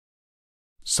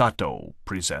SATO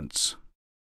presents.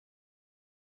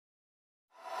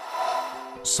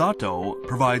 SATO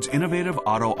provides innovative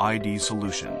auto ID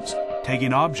solutions,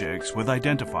 taking objects with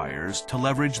identifiers to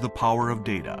leverage the power of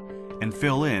data and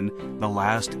fill in the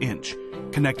last inch,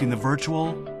 connecting the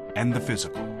virtual and the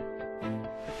physical.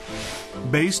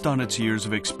 Based on its years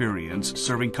of experience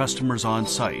serving customers on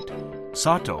site,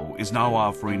 SATO is now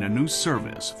offering a new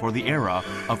service for the era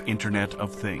of Internet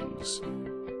of Things.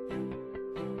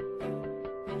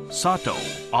 SATO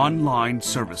Online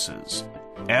Services,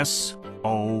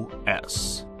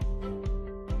 SOS.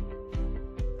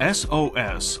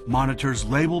 SOS monitors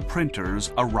label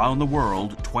printers around the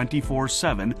world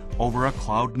 24/7 over a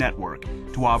cloud network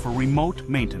to offer remote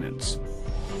maintenance.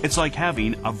 It's like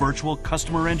having a virtual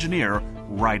customer engineer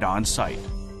right on site.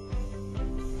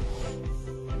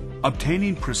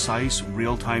 Obtaining precise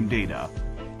real-time data,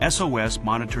 SOS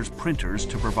monitors printers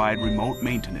to provide remote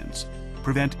maintenance,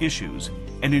 prevent issues,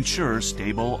 and ensure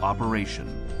stable operation.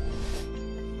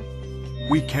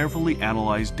 We carefully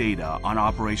analyze data on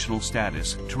operational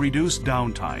status to reduce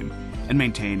downtime and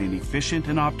maintain an efficient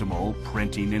and optimal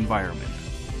printing environment.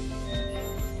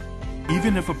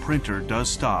 Even if a printer does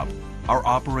stop, our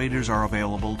operators are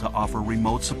available to offer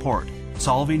remote support,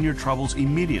 solving your troubles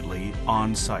immediately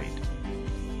on site.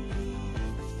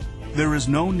 There is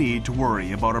no need to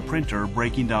worry about a printer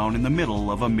breaking down in the middle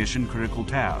of a mission-critical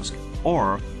task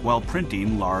or while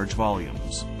printing large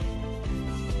volumes.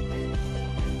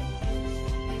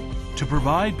 To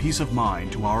provide peace of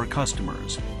mind to our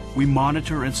customers, we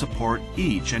monitor and support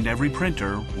each and every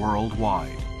printer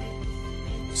worldwide.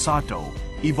 SATO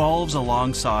evolves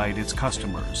alongside its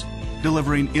customers,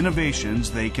 delivering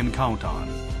innovations they can count on.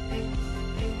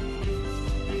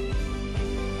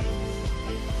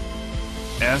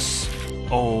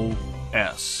 SOS.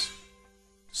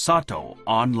 SATO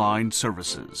Online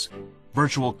Services.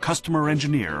 Virtual customer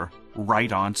engineer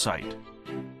right on site.